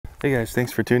Hey guys,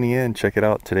 thanks for tuning in. Check it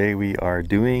out. Today we are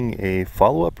doing a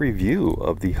follow-up review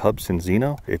of the Hubsan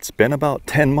ZINO. It's been about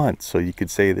 10 months, so you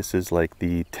could say this is like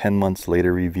the 10 months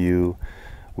later review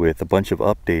with a bunch of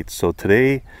updates. So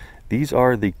today, these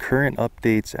are the current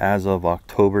updates as of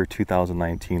October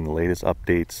 2019, the latest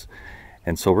updates.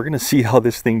 And so we're going to see how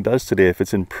this thing does today, if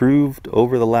it's improved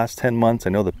over the last 10 months. I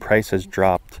know the price has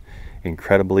dropped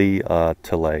incredibly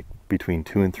to like between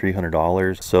 $200 and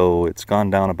 $300, so it's gone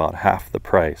down about half the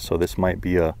price. So this might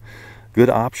be a good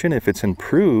option if it's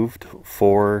improved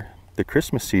for the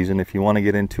Christmas season. If you want to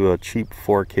get into a cheap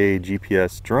 4K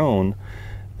GPS drone,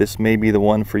 this may be the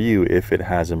one for you if it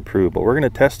has improved. But we're going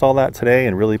to test all that today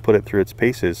and really put it through its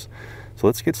paces. So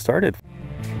let's get started.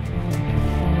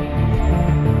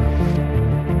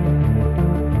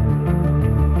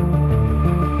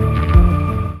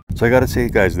 So I gotta say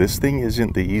guys, this thing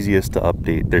isn't the easiest to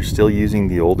update. They're still using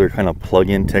the older kind of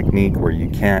plug-in technique where you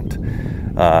can't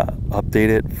update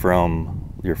it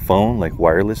from your phone like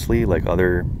wirelessly like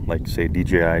other, like say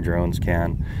DJI drones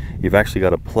can. You've actually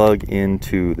got to plug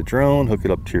into the drone, hook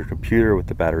it up to your computer with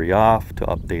the battery off to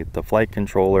update the flight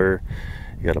controller.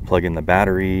 You got to plug in the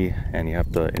battery and you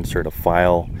have to insert a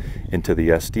file into the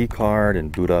SD card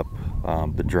and boot up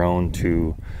the drone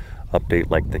to update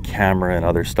like the camera and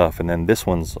other stuff. And then this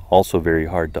one's also very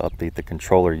hard to update the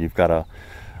controller. You've got to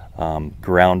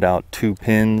ground out 2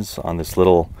 pins on this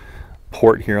little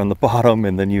port here on the bottom,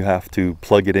 and then you have to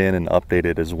plug it in and update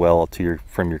it as well to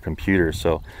from your computer.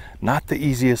 So not the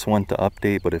easiest one to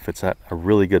update, but if it's at a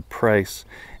really good price,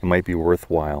 it might be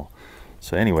worthwhile.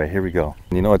 So anyway, here we go.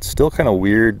 You know, it's still kind of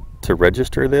weird to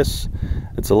register this.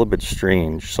 It's a little bit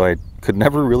strange. So I could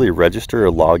never really register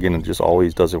or log in. It just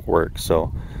always doesn't work.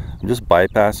 So I'm just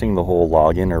bypassing the whole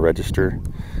login or register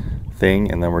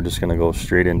thing, and then we're just going to go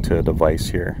straight into a device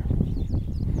here.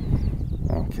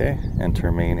 Okay,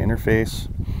 enter main interface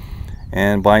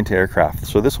and bind to aircraft.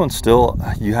 So this one still,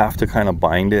 you have to kind of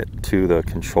bind it to the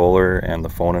controller and the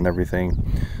phone and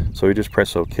everything. So we just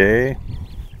press OK,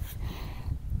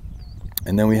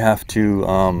 and then we have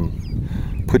to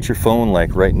put your phone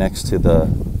like right next to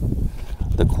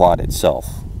the quad itself,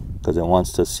 because it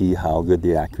wants to see how good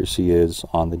the accuracy is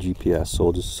on the GPS. So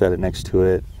we'll just set it next to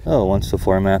it. Oh, it wants to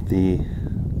format the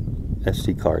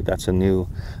SD card. That's a new,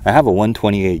 I have a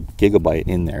 128 gigabyte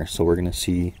in there, so we're going to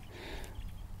see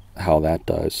how that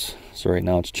does. So right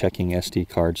now it's checking SD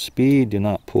card speed. Do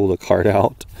not pull the card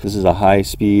out. This is a high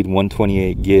speed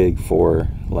 128 gig for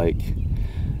like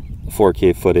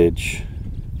 4K footage.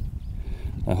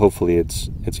 Hopefully it's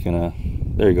gonna,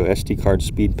 there you go, SD card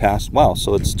speed passed. Wow,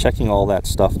 so it's checking all that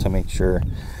stuff to make sure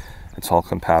it's all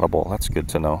compatible. That's good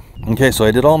to know. Okay, so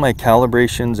I did all my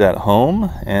calibrations at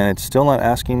home and it's still not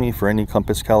asking me for any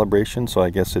compass calibration, so I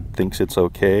guess it thinks it's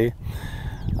okay.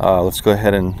 Let's go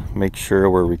ahead and make sure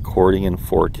we're recording in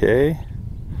 4K.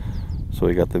 So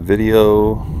we got the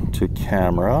video to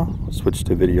camera, switch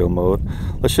to video mode.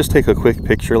 Let's just take a quick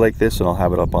picture like this and I'll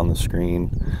have it up on the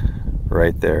screen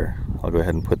right there. I'll go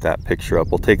ahead and put that picture up.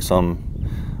 We'll take some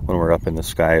when we're up in the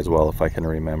sky as well, if I can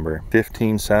remember.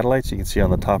 15 satellites, you can see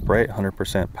on the top right,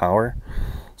 100% power.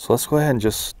 So let's go ahead and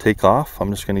just take off.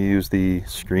 I'm just going to use the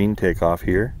screen takeoff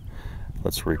here.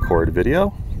 Let's record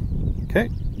video. Okay,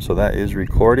 so that is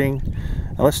recording.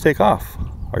 And let's take off.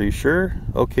 Are you sure?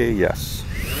 Okay, yes.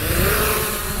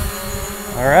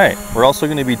 All right, we're also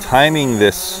going to be timing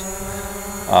this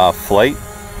flight.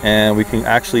 And we can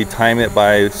actually time it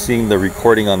by seeing the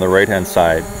recording on the right hand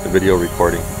side, the video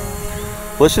recording.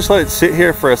 Let's just let it sit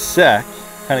here for a sec,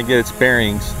 kind of get its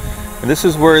bearings. And this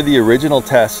is where the original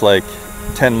test like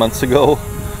 10 months ago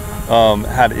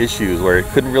had issues, where it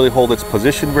couldn't really hold its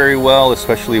position very well,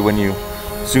 especially when you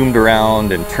zoomed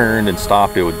around and turned and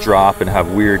stopped, it would drop and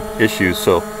have weird issues.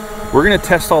 So we're going to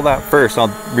test all that first. Now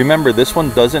remember, this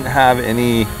one doesn't have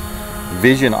any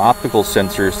vision optical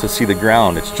sensors to see the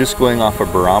ground. It's just going off a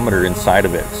barometer inside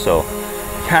of it, so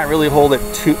can't really hold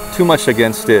it too much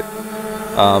against it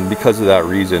because of that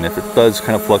reason. If it does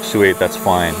kind of fluctuate, that's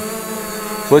fine.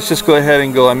 So let's just go ahead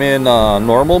and go. I'm in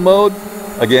normal mode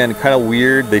again. Kind of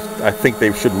weird. I think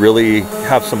they should really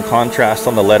have some contrast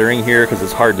on the lettering here because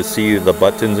it's hard to see the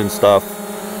buttons and stuff,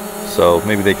 so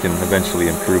maybe they can eventually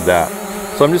improve that.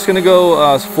 So I'm just gonna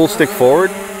go full stick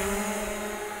forward.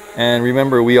 And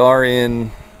remember, we are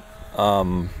in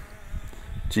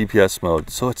GPS mode,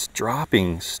 so it's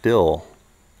dropping still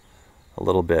a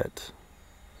little bit.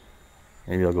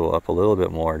 Maybe I'll go up a little bit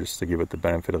more just to give it the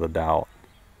benefit of the doubt.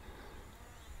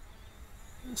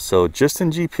 So just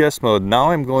in GPS mode,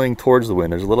 now I'm going towards the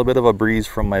wind. There's a little bit of a breeze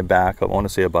from my back. I want to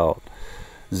say about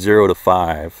 0 to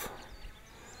 5.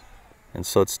 And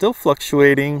so it's still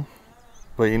fluctuating,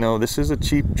 But you know, this is a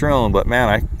cheap drone, but man,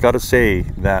 I gotta say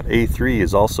that A3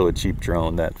 is also a cheap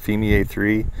drone, that Fimi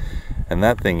A3, and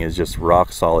that thing is just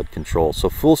rock solid control. So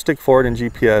full stick forward in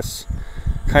GPS,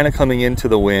 kind of coming into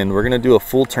the wind. We're gonna do a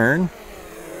full turn.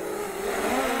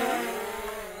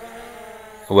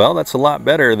 Well, that's a lot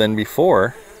better than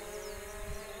before.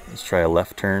 Let's try a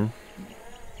left turn.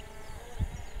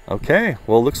 Okay,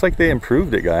 well, it looks like they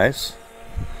improved it, guys.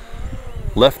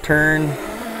 Left turn,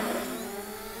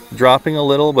 dropping a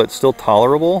little, but still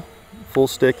tolerable. Full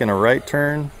stick and a right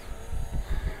turn.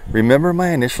 Remember my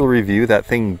initial review? That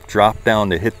thing dropped down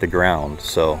to hit the ground,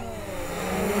 so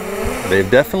they've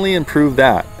definitely improved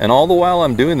that. And all the while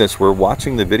I'm doing this, we're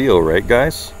watching the video, right,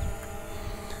 guys?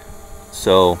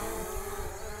 So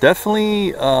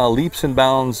definitely leaps and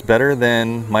bounds better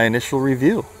than my initial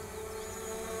review.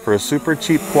 For a super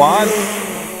cheap quad,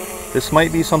 this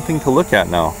might be something to look at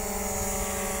now.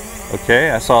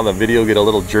 Okay, I saw the video get a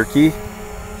little jerky.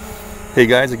 Hey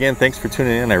guys, again, thanks for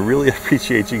tuning in. I really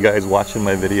appreciate you guys watching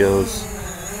my videos.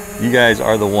 You guys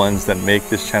are the ones that make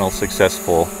this channel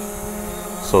successful.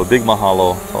 So big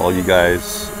mahalo to all you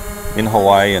guys in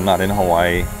Hawaii and not in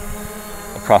Hawaii,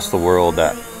 across the world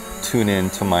that tune in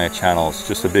to my channels.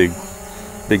 Just a big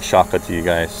shaka to you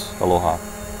guys. Aloha.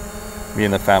 Me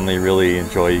and the family really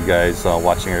enjoy you guys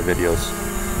watching our videos.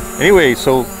 Anyway,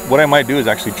 so what I might do is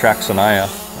actually track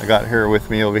Sanaiya. I got her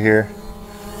with me over here.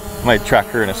 I might track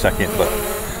her in a second, but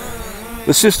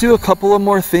let's just do a couple of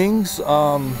more things.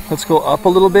 Let's go up a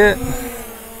little bit,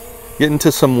 get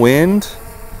into some wind.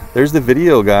 There's the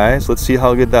video, guys. Let's see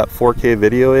how good that 4K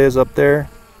video is up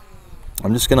there.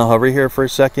 I'm just gonna hover here for a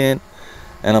second,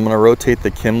 and I'm gonna rotate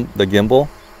the gimbal.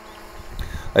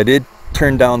 I did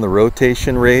turn down the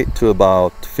rotation rate to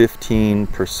about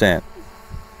 15%.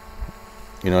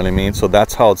 You know what I mean? So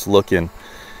that's how it's looking.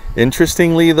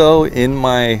 Interestingly though, in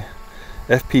my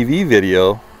FPV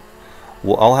video,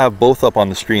 well, I'll have both up on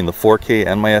the screen, the 4K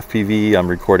and my FPV. I'm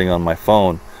recording on my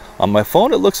phone. On my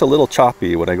phone, it looks a little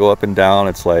choppy. When I go up and down,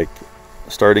 it's like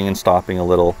starting and stopping a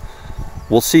little.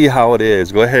 We'll see how it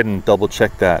is. Go ahead and double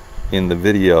check that in the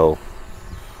video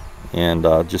and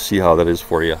just see how that is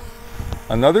for you.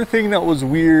 Another thing that was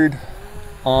weird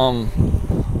on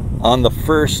the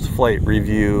first flight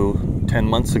review 10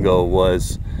 months ago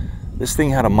was this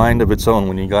thing had a mind of its own.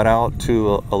 When you got out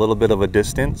to a little bit of a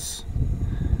distance,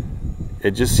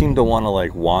 it just seemed to want to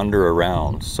like wander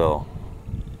around. So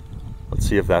let's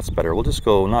see if that's better. We'll just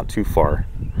go not too far,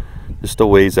 just a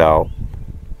ways out,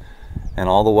 and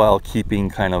all the while keeping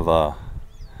kind of a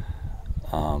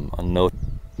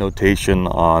notation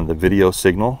on the video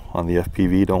signal on the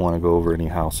FPV. Don't want to go over any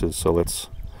houses, so let's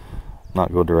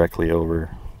not go directly over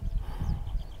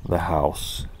the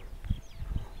house.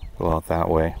 Go out that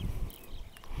way.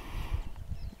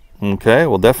 Okay,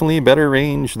 well, definitely better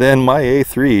range than my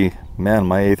A3. Man,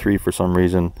 my A3 for some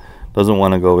reason doesn't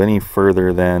want to go any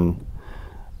further than,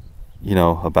 you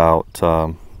know, about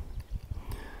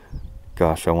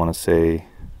gosh, I want to say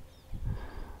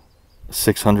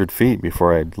 600 feet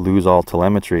before I lose all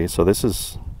telemetry. So this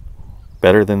is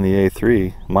better than the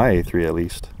A3, my A3 at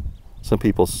least. Some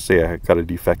people say I got a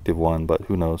defective one, but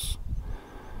who knows.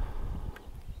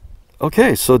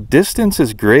 Okay, so distance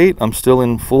is great. I'm still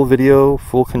in full video,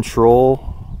 full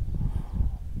control.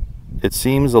 It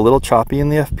seems a little choppy in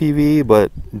the FPV,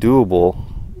 but doable.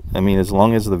 I mean, as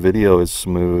long as the video is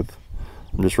smooth.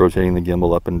 I'm just rotating the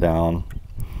gimbal up and down.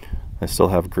 I still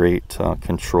have great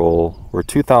control. We're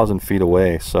 2,000 feet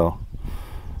away, so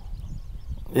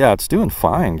yeah, it's doing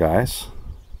fine, guys.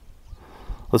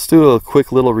 Let's do a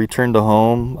quick little return to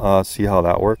home, see how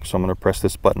that works. So I'm going to press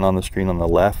this button on the screen on the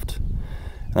left,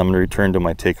 and I'm going to return to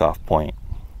my takeoff point.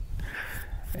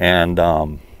 And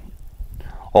all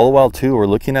the while too, we're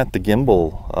looking at the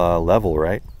gimbal level,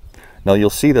 right? Now you'll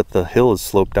see that the hill is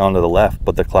sloped down to the left,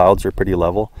 but the clouds are pretty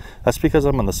level. That's because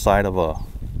I'm on the side of a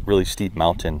really steep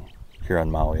mountain here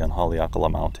on Maui, on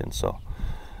Haleakala Mountain. So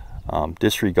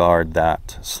disregard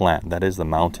that slant. That is the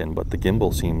mountain, but the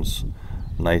gimbal seems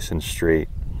nice and straight.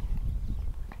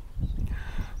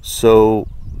 So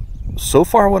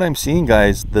far what I'm seeing,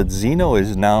 guys, the ZINO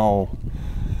is now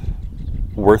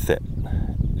worth it.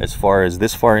 As far as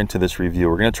this far into this review,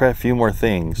 we're going to try a few more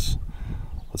things.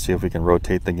 Let's see if we can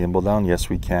rotate the gimbal down. Yes,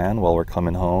 we can while we're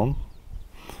coming home.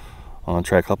 I want to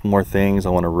try a couple more things. I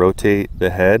want to rotate the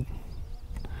head.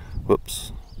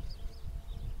 Whoops.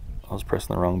 I was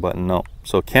pressing the wrong button. No.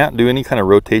 So can't do any kind of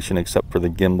rotation except for the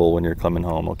gimbal when you're coming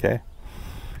home, okay?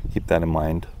 Keep that in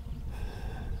mind.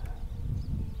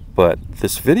 But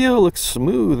this video looks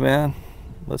smooth, man.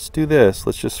 Let's do this.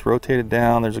 Let's just rotate it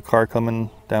down. There's a car coming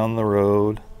down the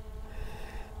road.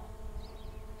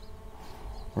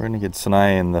 We're going to get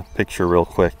Sanaiya in the picture real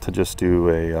quick to just do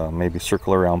a maybe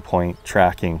circle around point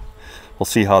tracking. We'll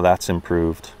see how that's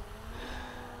improved.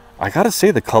 I gotta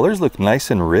say, the colors look nice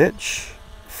and rich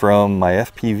from my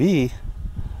FPV.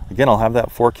 Again, I'll have that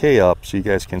 4K up so you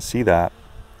guys can see that.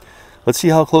 Let's see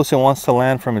how close it wants to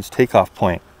land from its takeoff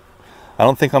point. I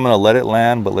don't think I'm going to let it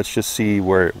land, but let's just see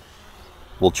where it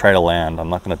will try to land. I'm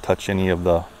not going to touch any of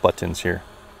the buttons here.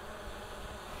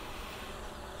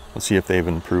 Let's see if they've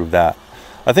improved that.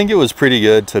 I think it was pretty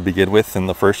good to begin with in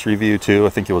the first review too. I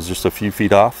think it was just a few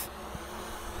feet off.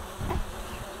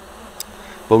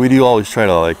 But we do always try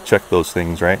to like check those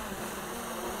things, right?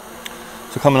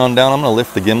 So coming on down, I'm going to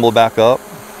lift the gimbal back up.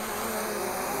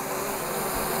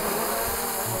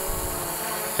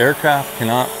 Aircraft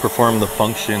cannot perform the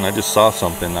function. I just saw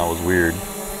something that was weird.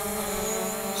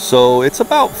 So it's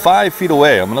about 5 feet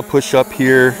away. I'm going to push up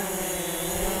here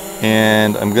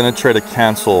and I'm going to try to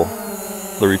cancel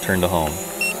the return to home.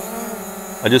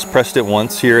 I just pressed it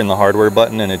once here in the hardware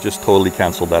button and it just totally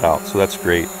canceled that out. So that's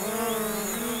great.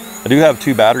 I do have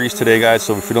 2 batteries today, guys,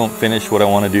 so if we don't finish what I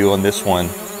want to do on this one,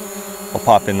 I'll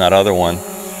pop in that other one.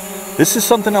 This is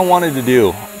something I wanted to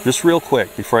do just real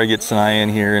quick before I get Sanaiya in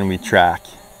here and we track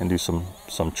and do some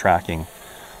tracking.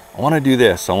 I want to do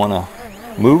this. I want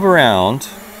to move around.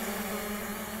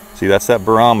 See, that's that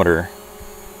barometer.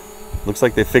 Looks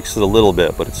like they fixed it a little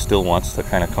bit, but it still wants to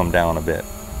kind of come down a bit.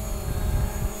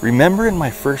 Remember in my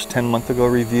first 10-month ago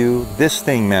review, this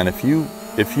thing, man, if you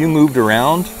moved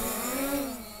around,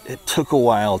 it took a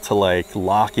while to like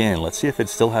lock in. Let's see if it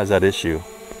still has that issue.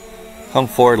 Come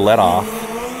forward, let off.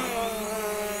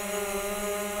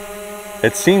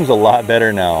 It seems a lot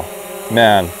better now.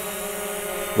 Man,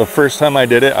 the first time I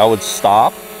did it, I would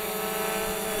stop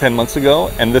 10 months ago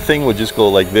and the thing would just go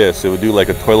like this. It would do like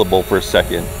a toilet bowl for a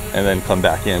second and then come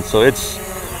back in. So it's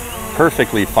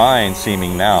perfectly fine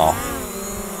seeming now,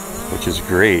 which is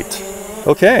great.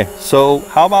 Okay, so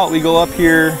how about we go up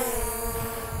here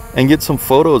and get some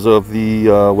photos of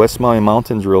the West Maui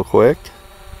Mountains real quick.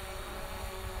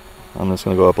 I'm just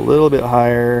going to go up a little bit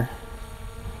higher.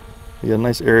 You get a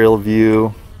nice aerial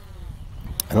view.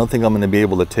 I don't think I'm going to be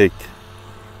able to take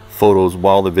photos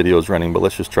while the video is running, but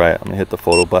let's just try it. I'm going to hit the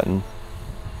photo button.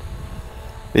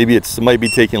 Maybe it might be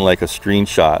taking like a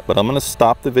screenshot, but I'm going to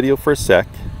stop the video for a sec.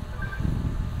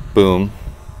 Boom.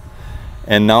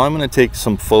 And now I'm going to take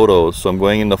some photos. So I'm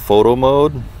going into photo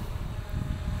mode.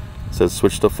 It says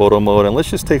switch to photo mode, and let's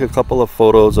just take a couple of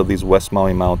photos of these West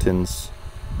Maui Mountains.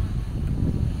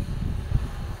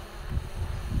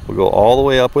 We'll go all the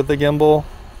way up with the gimbal,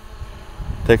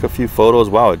 take a few photos.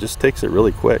 Wow, it just takes it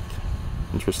really quick.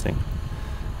 Interesting.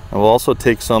 And we'll also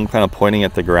take some kind of pointing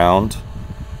at the ground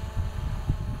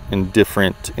in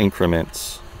different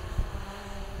increments.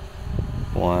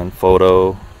 One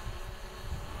photo.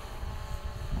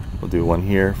 We'll do one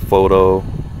here, photo.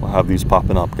 We'll have these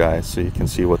popping up, guys, so you can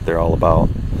see what they're all about.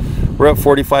 We're at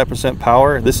 45%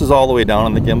 power. This is all the way down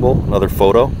on the gimbal, another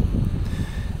photo.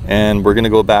 And we're gonna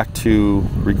go back to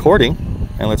recording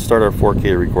and let's start our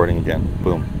 4K recording again.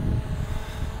 Boom.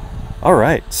 All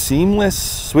right,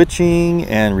 seamless switching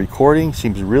and recording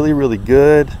seems really, really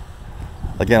good.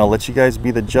 Again, I'll let you guys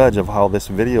be the judge of how this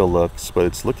video looks, but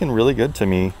it's looking really good to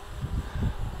me,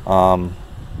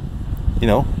 you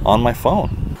know, on my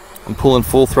phone. I'm pulling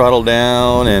full throttle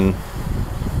down, and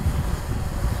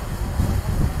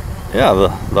yeah,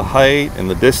 the height and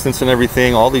the distance and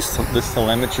everything, all this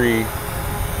telemetry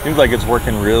seems like it's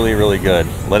working really, really good.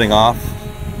 Letting off,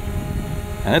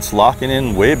 and it's locking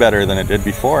in way better than it did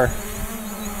before.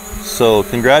 So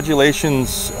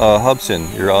congratulations,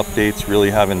 Hubsan, your updates really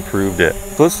have improved it.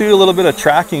 So let's do a little bit of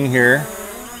tracking here,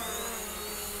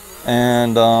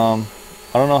 and I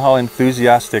don't know how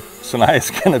enthusiastic Sanaiya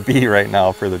is going to be right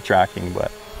now for the tracking,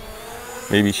 but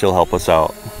maybe she'll help us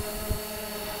out.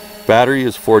 Battery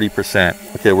is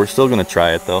 40%. Okay, we're still going to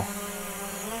try it though.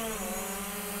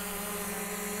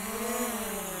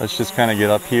 Let's just kind of get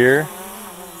up here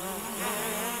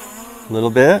a little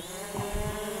bit.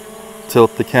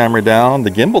 Tilt the camera down.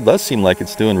 The gimbal does seem like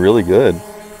it's doing really good.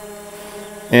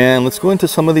 And let's go into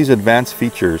some of these advanced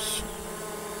features.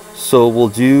 So we'll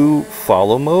do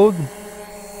follow mode.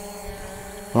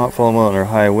 Not follow mode or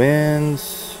high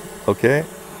winds. Okay.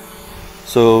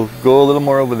 So go a little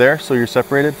more over there so you're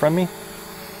separated from me.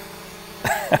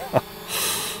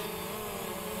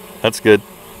 That's good.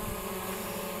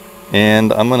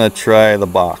 And I'm gonna try the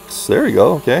box. There we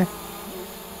go. Okay.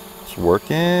 It's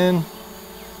working.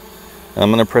 I'm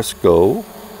gonna press go.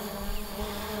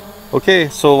 Okay,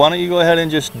 so why don't you go ahead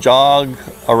and just jog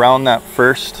around that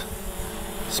first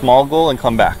small goal and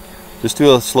come back. Just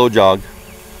do a slow jog.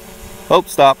 Oh,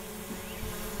 stop.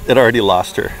 It already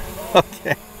lost her.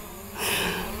 Okay.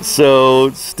 So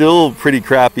still pretty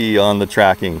crappy on the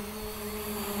tracking.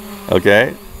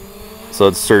 Okay. So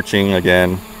it's searching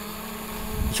again.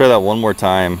 Let's try that one more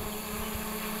time.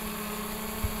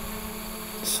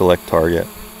 Select target.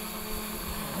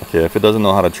 Okay, if it doesn't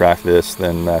know how to track this,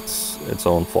 then that's its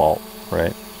own fault,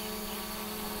 right?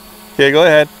 Okay, go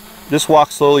ahead. Just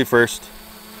walk slowly first.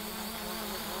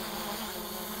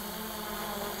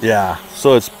 Yeah,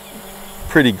 so it's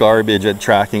pretty garbage at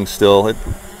tracking still. It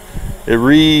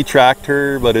re-tracked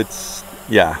her, but it's,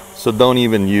 yeah, so don't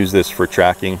even use this for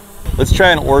tracking. Let's try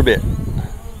an orbit.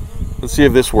 Let's see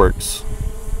if this works,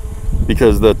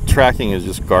 because the tracking is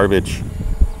just garbage.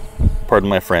 Pardon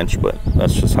my French, but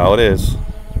that's just how it is.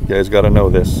 You guys got to know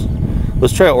this.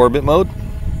 Let's try orbit mode.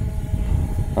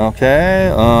 Okay,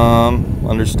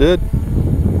 understood.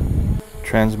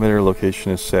 Transmitter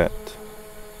location is set.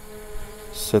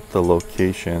 Set the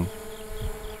location.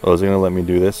 Oh, is it gonna let me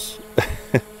do this?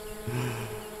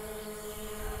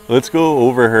 Let's go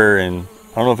over her, and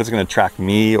I don't know if it's gonna track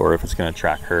me or if it's gonna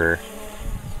track her.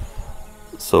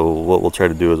 So what we'll try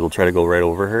to do is we'll try to go right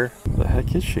over her. The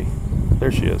heck is she?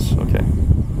 There she is. Okay.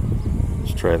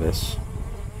 Let's try this.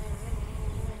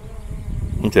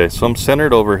 Okay, so I'm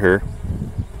centered over her.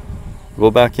 Go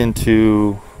back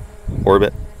into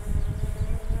orbit.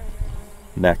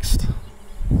 Next.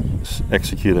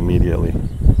 Execute immediately.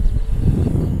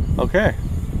 Okay.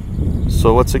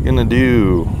 So what's it gonna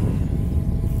do?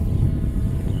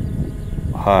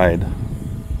 Hide.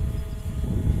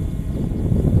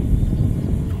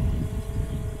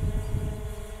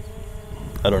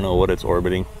 I don't know what it's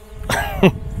orbiting.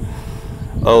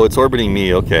 Oh, it's orbiting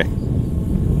me. Okay.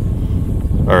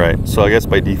 All right. So I guess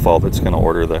by default it's going to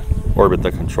orbit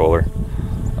the controller.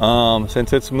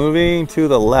 Since it's moving to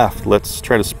the left, let's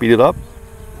try to speed it up.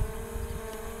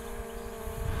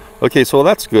 Okay, so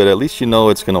that's good. At least you know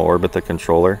it's going to orbit the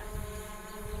controller.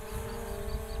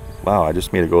 Wow, I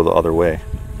just made it go the other way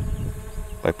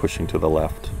by pushing to the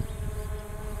left.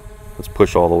 Let's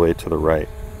push all the way to the right.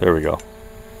 There we go.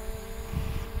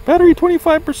 Battery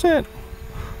 25%.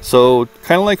 So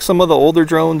kind of like some of the older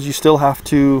drones, you still have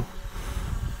to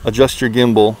adjust your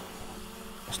gimbal.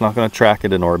 It's not going to track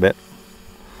it in orbit.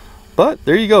 But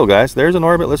there you go, guys. There's an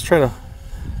orbit. Let's try to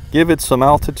give it some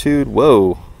altitude.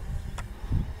 Whoa.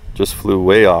 Just flew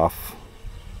way off.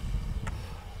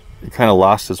 It kind of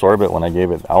lost its orbit when I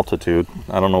gave it altitude.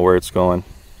 I don't know where it's going.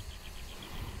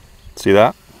 See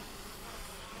that?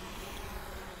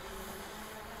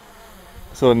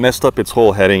 So it messed up its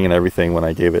whole heading and everything when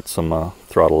I gave it some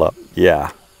throttle up.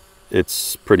 Yeah,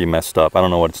 it's pretty messed up. I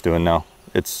don't know what it's doing now.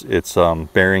 Its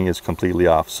bearing is completely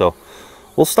off. So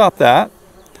we'll stop that.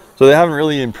 So they haven't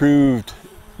really improved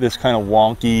this kind of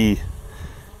wonky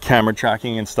camera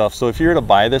tracking and stuff. So if you were to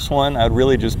buy this one, I'd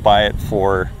really just buy it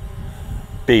for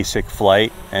basic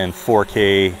flight and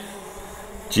 4K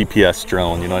GPS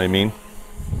drone. You know what I mean?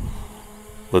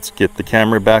 Let's get the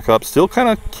camera back up. Still kind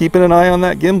of keeping an eye on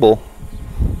that gimbal.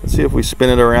 Let's see if we spin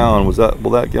it around. Will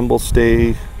that gimbal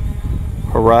stay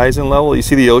horizon level? You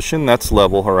see the ocean? That's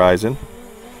level horizon.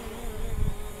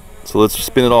 So let's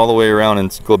spin it all the way around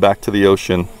and go back to the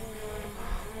ocean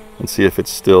and see if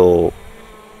it's still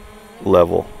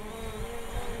level.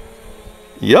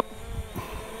 Yep.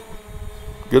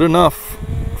 Good enough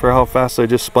for how fast I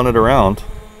just spun it around.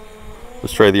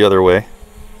 Let's try the other way.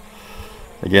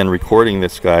 Again, recording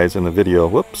this, guys, in the video.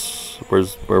 Whoops.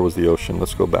 Where was the ocean?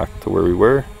 Let's go back to where we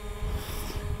were.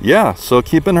 Yeah, so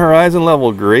keeping horizon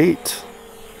level, great.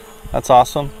 That's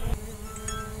awesome.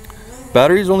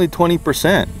 Battery's only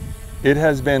 20%. It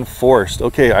has been forced.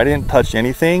 Okay, I didn't touch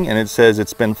anything, and it says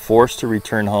it's been forced to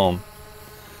return home.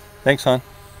 Thanks, hon.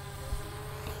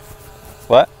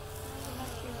 What?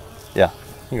 Yeah,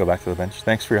 you can go back to the bench.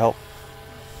 Thanks for your help.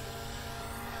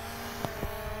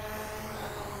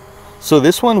 So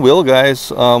this one will,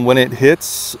 guys, when it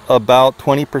hits about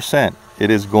 20%,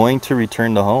 it is going to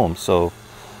return to home. So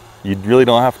you really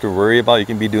don't have to worry about it. You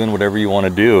can be doing whatever you want to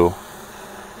do.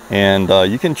 And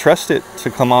you can trust it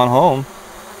to come on home.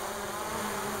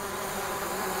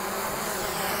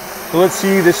 So let's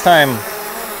see this time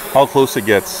how close it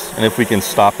gets and if we can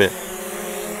stop it.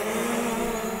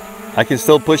 I can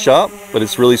still push up, but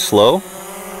it's really slow.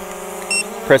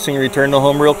 Pressing return to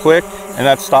home real quick, and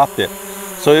that stopped it.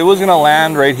 So it was gonna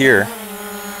land right here,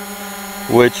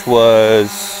 which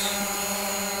was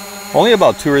only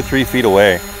about 2 or 3 feet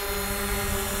away.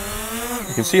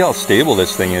 You can see how stable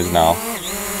this thing is now.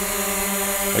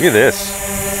 Look at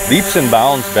this. Leaps and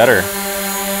bounds better.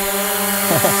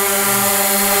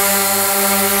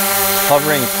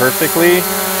 Hovering perfectly.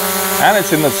 And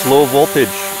it's in the low voltage,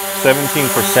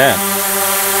 17%.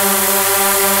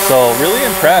 So really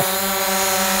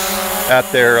impressed at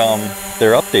their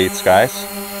updates, guys.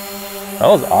 That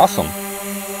was awesome.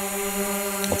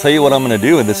 I'll tell you what I'm gonna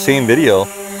do in the same video.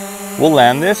 We'll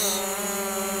land this.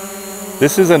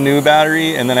 This is a new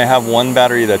battery, and then I have one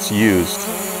battery that's used.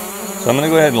 So I'm gonna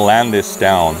go ahead and land this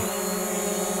down.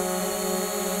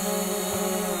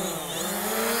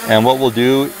 And what we'll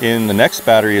do in the next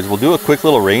battery is we'll do a quick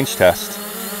little range test.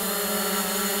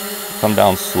 Come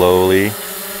down slowly.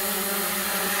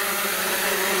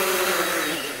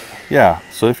 Yeah,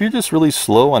 so if you're just really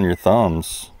slow on your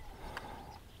thumbs,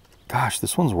 gosh,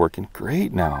 this one's working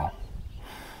great now.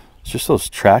 It's just those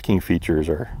tracking features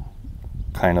are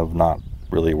kind of not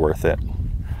really worth it.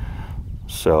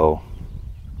 So,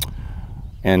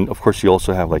 and of course you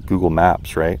also have like Google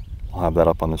Maps, right? I'll have that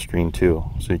up on the screen too,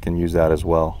 so you can use that as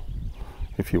well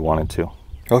if you wanted to.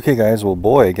 Okay guys, well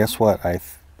boy, guess what? I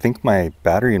think my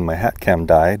battery in my hat cam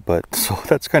died, but so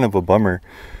that's kind of a bummer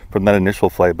from that initial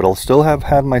flight, but I'll still have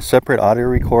had my separate audio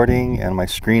recording and my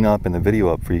screen up and the video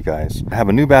up for you guys. I have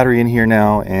a new battery in here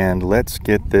now, and let's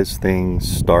get this thing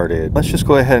started. Let's just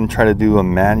go ahead and try to do a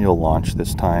manual launch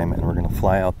this time, and we're gonna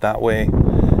fly out that way,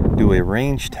 do a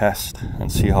range test,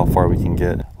 and see how far we can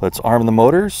get. Let's arm the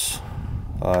motors.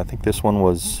 I think this one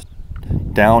was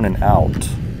down and out.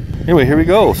 Anyway, here we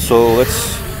go. So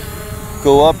let's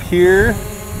go up here,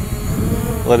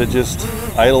 let it just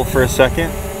idle for a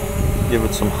second, give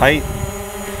it some height,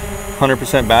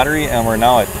 100% battery, and we're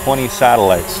now at 20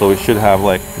 satellites, so we should have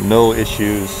like no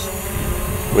issues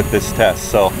with this test.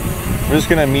 So we're just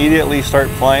gonna immediately start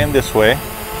flying this way,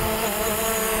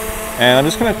 and I'm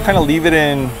just gonna kind of leave it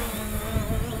in.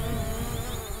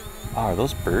 Oh, are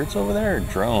those birds over there or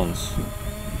drones?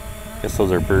 I guess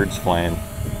those are birds flying.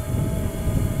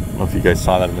 I don't know if you guys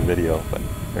saw that in the video, but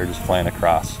they're just flying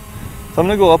across. So I'm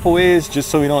gonna go up a ways just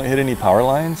so we don't hit any power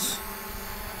lines.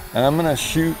 And I'm gonna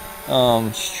shoot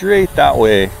straight that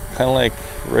way, kind of like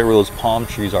right where those palm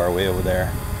trees are way over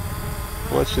there.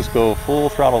 So let's just go full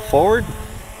throttle forward,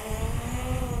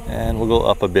 and we'll go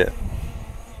up a bit.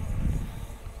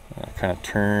 Kind of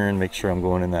turn, make sure I'm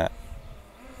going in that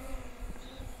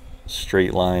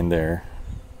straight line there.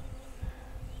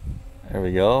 There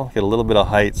we go. Get a little bit of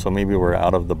height, so maybe we're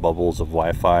out of the bubbles of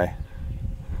Wi-Fi.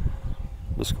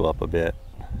 Just go up a bit.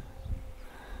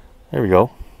 There we go.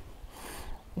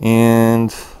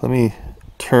 And let me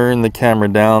turn the camera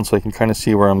down so I can kind of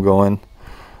see where I'm going.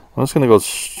 I'm just going to go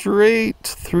straight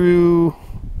through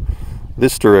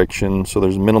this direction, so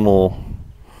there's minimal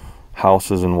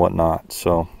houses and whatnot.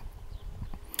 So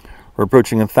we're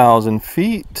approaching 1,000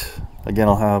 feet. Again,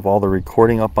 I'll have all the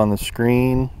recording up on the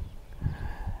screen.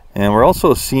 And we're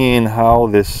also seeing how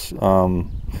this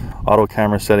auto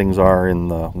camera settings are in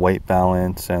the white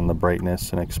balance and the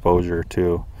brightness and exposure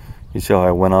too. You see how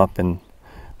I went up and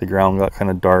the ground got kind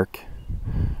of dark.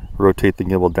 Rotate the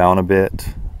gimbal down a bit,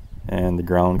 and the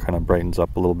ground kind of brightens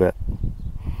up a little bit.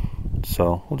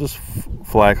 So we'll just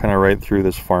fly kind of right through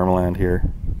this farmland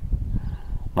here,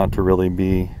 not to really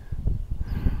be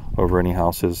over any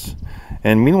houses.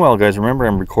 And meanwhile, guys, remember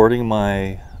I'm recording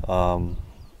my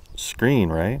screen,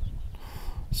 right?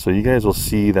 So you guys will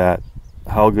see that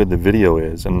how good the video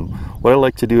is. And what I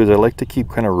like to do is I like to keep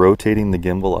kind of rotating the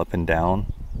gimbal up and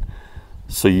down,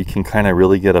 so you can kind of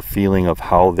really get a feeling of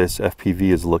how this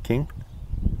FPV is looking.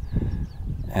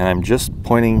 And I'm just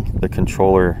pointing the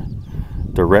controller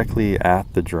directly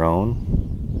at the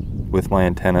drone with my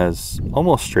antennas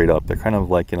almost straight up. They're kind of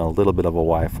like in a little bit of a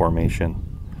Y formation.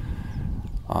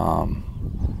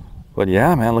 But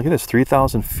yeah, man, look at this,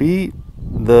 3,000 feet.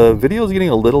 The video is getting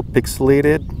a little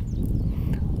pixelated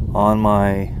on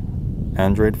my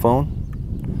Android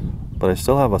phone, but I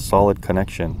still have a solid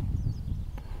connection.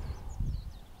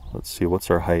 Let's see, what's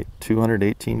our height?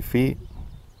 218 feet.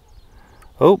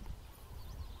 Oh,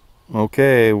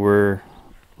 okay, we're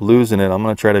losing it. I'm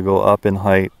going to try to go up in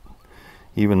height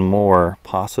even more,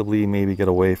 possibly maybe get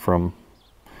away from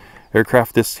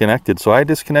aircraft disconnected. So I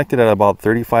disconnected at about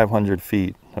 3,500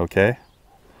 feet, okay?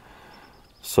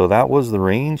 So that was the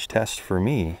range test for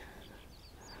me.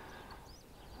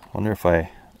 I wonder if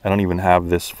I don't even have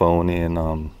this phone in,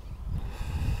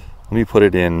 let me put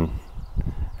it in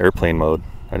airplane mode.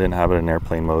 I didn't have it in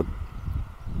airplane mode.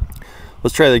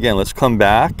 Let's try it again. Let's come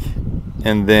back,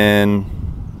 and then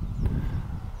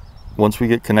once we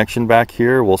get connection back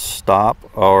here, we'll stop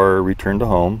our return to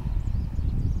home.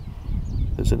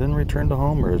 Is it in return to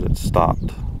home, or is it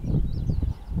stopped?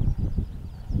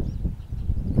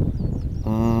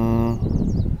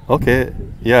 Okay,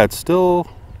 yeah, it's still,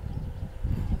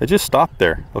 it just stopped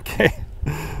there. Okay,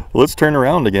 let's turn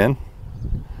around again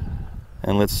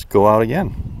and let's go out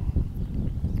again.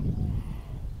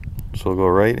 So we'll go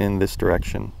right in this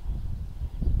direction,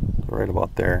 right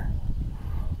about there.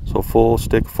 So full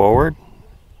stick forward,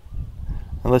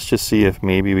 and let's just see if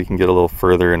maybe we can get a little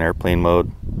further in airplane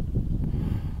mode.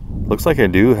 Looks like I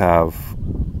do have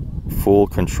full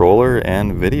controller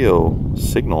and video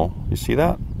signal. You see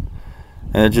that?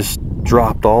 And it just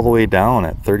dropped all the way down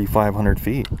at 3,500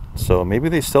 feet. So maybe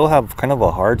they still have kind of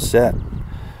a hard set.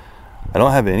 I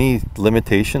don't have any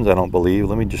limitations, I don't believe.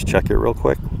 Let me just check it real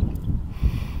quick.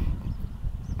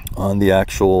 On the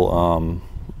actual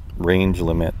range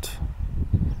limit.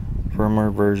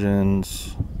 Firmware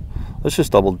versions. Let's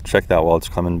just double check that while it's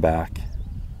coming back.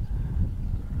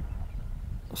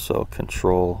 So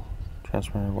control,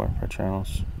 transfer Wi-Fi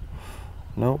channels.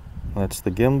 Nope, that's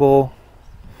the gimbal.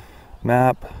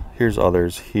 Map, here's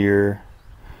others here.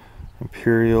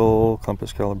 Imperial,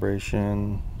 compass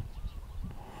calibration.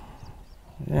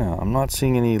 Yeah, I'm not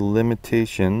seeing any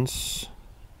limitations.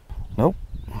 Nope,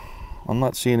 I'm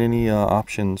not seeing any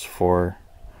options for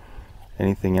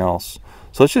anything else.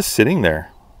 So it's just sitting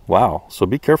there. Wow, so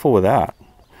be careful with that.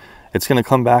 It's going to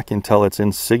come back until it's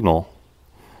in signal.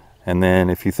 And then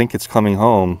if you think it's coming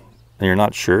home and you're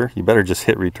not sure, you better just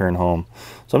hit return home.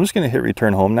 So I'm just going to hit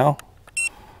return home now,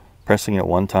 pressing it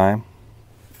one time.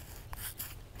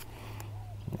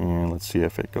 And let's see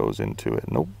if it goes into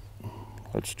it. Nope.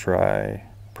 Let's try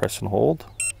press and hold.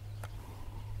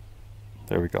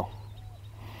 There we go.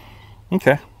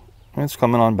 Okay, it's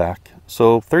coming on back.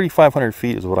 So 3,500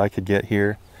 feet is what I could get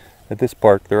here. At this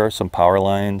park, there are some power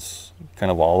lines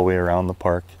kind of all the way around the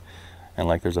park. And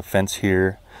like there's a fence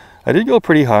here. I did go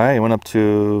pretty high. I went up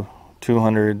to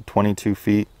 222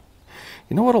 feet.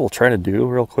 You know what I'll try to do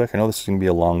real quick? I know this is going to be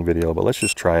a long video, but let's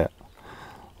just try it.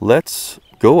 Let's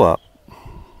go up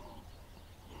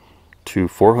to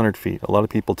 400 feet. A lot of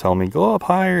people tell me, go up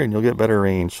higher and you'll get better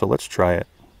range. So let's try it.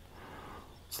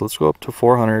 So let's go up to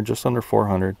 400, just under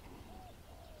 400.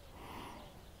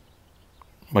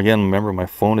 Again, remember my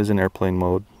phone is in airplane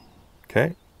mode.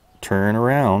 Okay, turn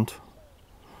around.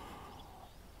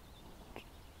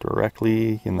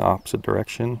 Directly in the opposite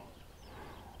direction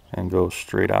and go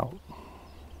straight out.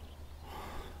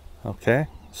 Okay,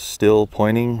 still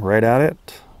pointing right at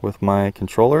it with my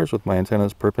controllers, with my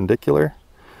antennas perpendicular.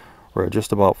 We're at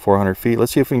just about 400 feet.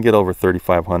 Let's see if we can get over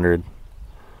 3,500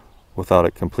 without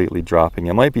it completely dropping.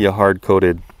 It might be a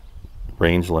hard-coded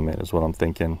range limit is what I'm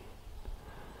thinking,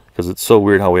 because it's so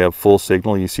weird how we have full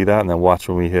signal, you see that, and then watch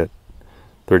when we hit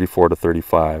 34 to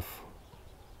 35.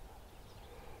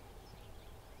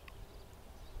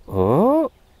 Oh,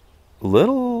 a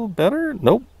little better.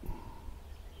 Nope.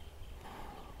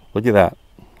 Look at that.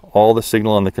 All the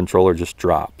signal on the controller just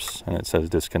drops and it says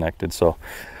disconnected. So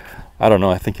I don't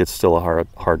know. I think it's still a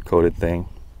hard-coded thing.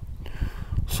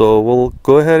 So we'll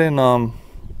go ahead and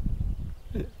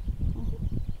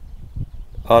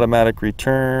automatic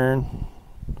return.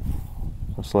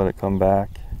 Just let it come back.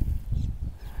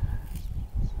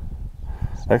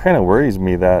 That kind of worries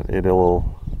me that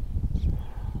it'll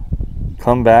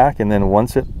come back, and then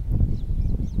once it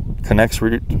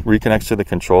reconnects to the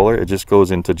controller, it just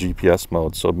goes into GPS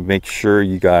mode. So make sure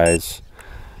you guys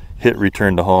hit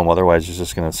return to home, otherwise it's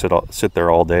just going to sit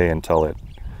there all day until it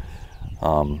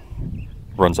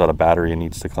runs out of battery and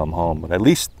needs to come home. But at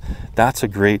least that's a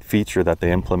great feature that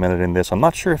they implemented in this. I'm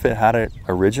not sure if it had it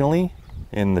originally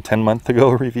in the 10-month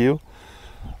ago review,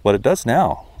 but it does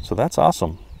now, so that's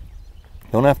awesome.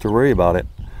 Don't have to worry about it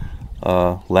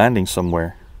landing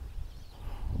somewhere.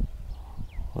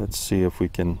 Let's see if we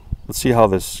can, let's see how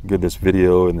good this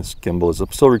video and this gimbal is.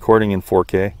 I'm still recording in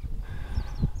 4K.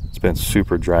 It's been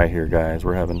super dry here, guys.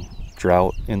 We're having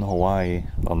drought in Hawaii,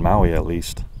 on Maui at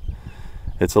least.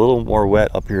 It's a little more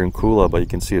wet up here in Kula, but you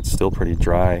can see it's still pretty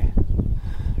dry.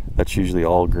 That's usually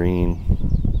all green.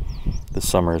 This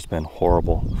summer has been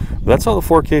horrible. But that's how the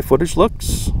 4K footage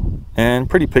looks, and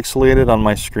pretty pixelated on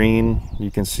my screen.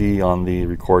 You can see on the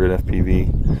recorded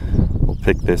FPV. We'll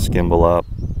pick this gimbal up.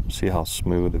 See how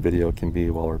smooth the video can be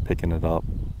while we're picking it up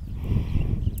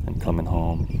and coming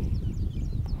home.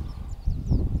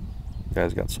 You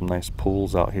guys got some nice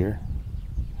pools out here.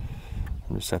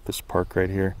 I'm just at this park right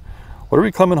here. What are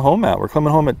we coming home at? We're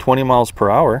coming home at 20 miles per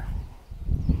hour.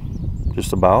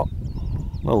 Just about.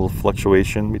 A little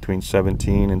fluctuation between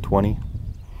 17 and 20.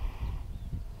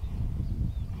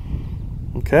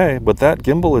 Okay, but that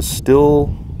gimbal is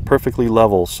still perfectly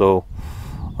level. So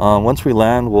once we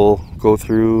land, we'll go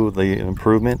through the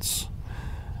improvements.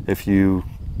 If you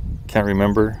can't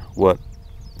remember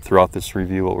throughout this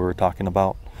review what we were talking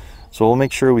about. So we'll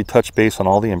make sure we touch base on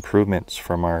all the improvements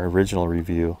from our original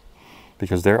review,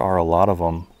 because there are a lot of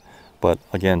them. But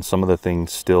again, some of the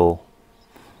things still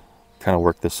kind of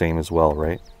work the same as well,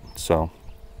 right? So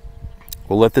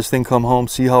we'll let this thing come home,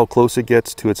 see how close it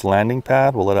gets to its landing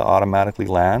pad. We'll let it automatically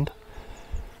land.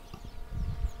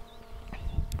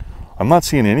 I'm not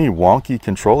seeing any wonky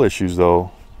control issues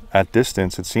though. At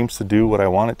distance, it seems to do what I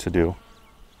want it to do.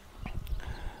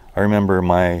 I remember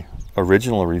my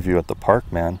original review at the park,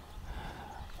 man.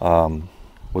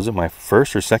 Was it my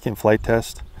first or second flight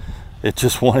test? It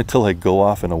just wanted to like go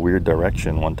off in a weird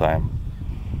direction one time.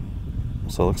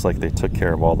 So it looks like they took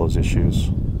care of all those issues.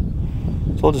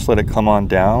 So I'll just let it come on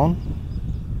down.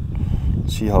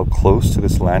 See how close to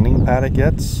this landing pad it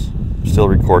gets. Still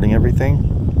recording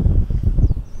everything.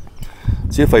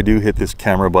 See if I do hit this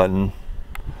camera button.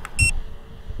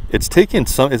 It's taking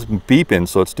some, it's beeping,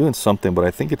 so it's doing something, but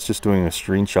I think it's just doing a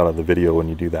screenshot of the video when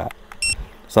you do that.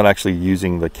 It's not actually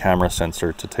using the camera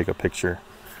sensor to take a picture.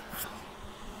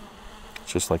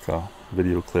 It's just like a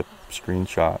video clip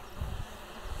screenshot.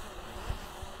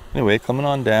 Anyway, coming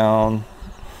on down,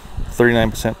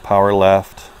 39% power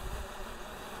left.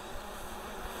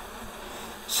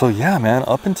 So yeah, man,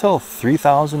 up until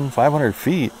 3,500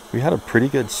 feet, we had a pretty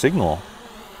good signal.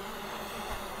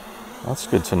 That's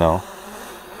good to know.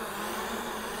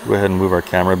 Go ahead and move our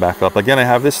camera back up. Again, I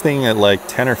have this thing at like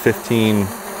 10 or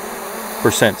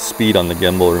 15% speed on the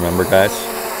gimbal, remember guys?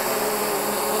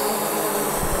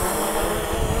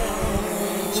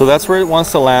 So that's where it wants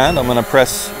to land. I'm gonna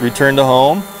press return to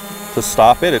home to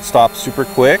stop it. It stops super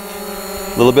quick.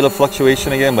 A little bit of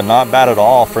fluctuation again, but not bad at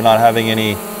all for not having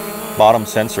any bottom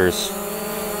sensors.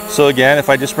 So again, if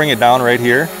I just bring it down right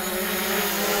here,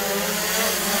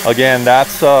 again,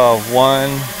 that's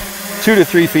 2 to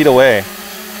 3 feet away.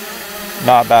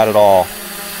 Not bad at all.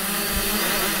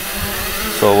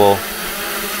 So we'll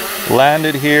land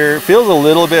it here. It feels a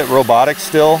little bit robotic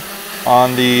still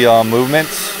on the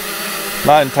movements.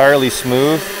 Not entirely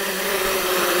smooth.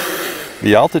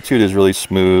 The altitude is really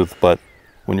smooth, but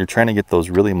when you're trying to get those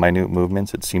really minute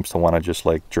movements, it seems to want to just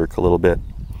like jerk a little bit.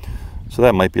 So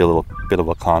that might be a little bit of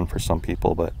a con for some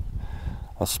people, but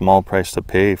a small price to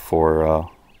pay for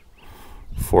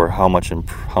how much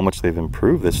they've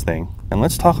improved this thing. And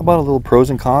let's talk about a little pros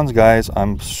and cons, guys.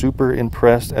 I'm super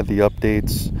impressed at the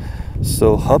updates.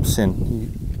 So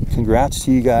Hubsan, congrats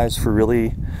to you guys for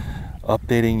really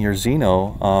updating your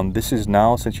Zino. This is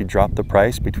now, since you dropped the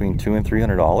price, between $200 and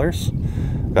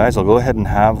 $300. Guys, I'll go ahead and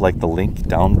have like the link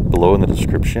down below in the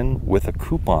description with a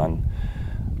coupon,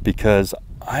 because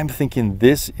I'm thinking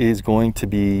this is going to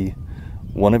be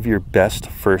one of your best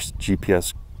first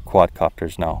GPS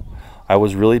quadcopters now. I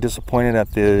was really disappointed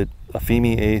at the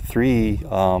Afimi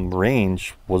A3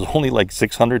 range was only like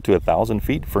 600 to 1,000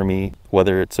 feet for me.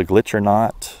 Whether it's a glitch or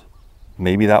not,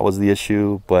 maybe that was the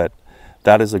issue, but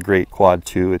that is a great quad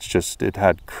too. It's just, it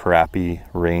had crappy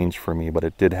range for me, but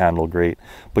it did handle great.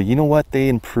 But you know what? They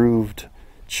improved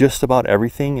just about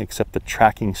everything except the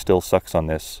tracking still sucks on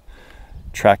this.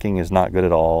 Tracking is not good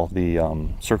at all. The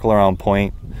circle around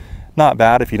point, not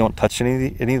bad if you don't touch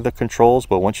any of the controls,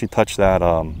 but once you touch that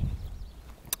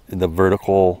the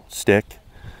vertical stick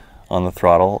on the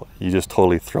throttle, you just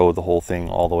totally throw the whole thing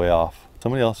all the way off.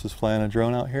 Somebody else is flying a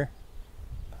drone out here.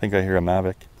 I think I hear a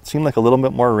Mavic. It seemed like a little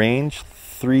bit more range,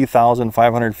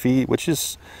 3,500 feet, which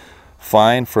is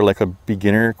fine for like a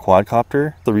beginner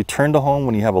quadcopter. The return to home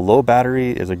when you have a low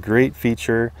battery is a great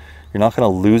feature. You're not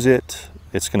going to lose it.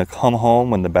 It's going to come home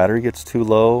when the battery gets too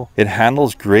low. It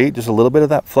handles great, just a little bit of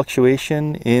that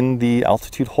fluctuation in the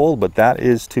altitude hold, but that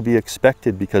is to be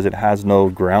expected because it has no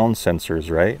ground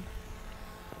sensors, right?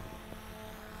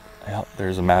 Yep,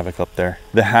 there's a Mavic up there.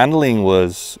 The handling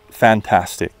was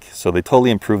fantastic, so they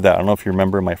totally improved that. I don't know if you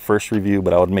remember my first review,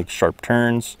 but I would make sharp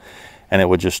turns and it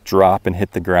would just drop and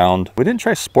hit the ground. We didn't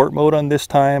try sport mode on this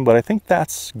time, but I think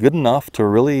that's good enough to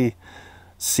really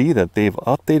see that they've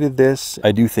updated this.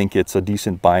 I do think it's a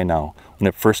decent buy now. When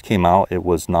it first came out, it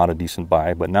was not a decent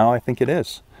buy, but now I think it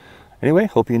is. Anyway,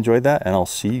 hope you enjoyed that, and I'll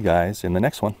see you guys in the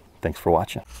next one. Thanks for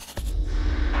watching.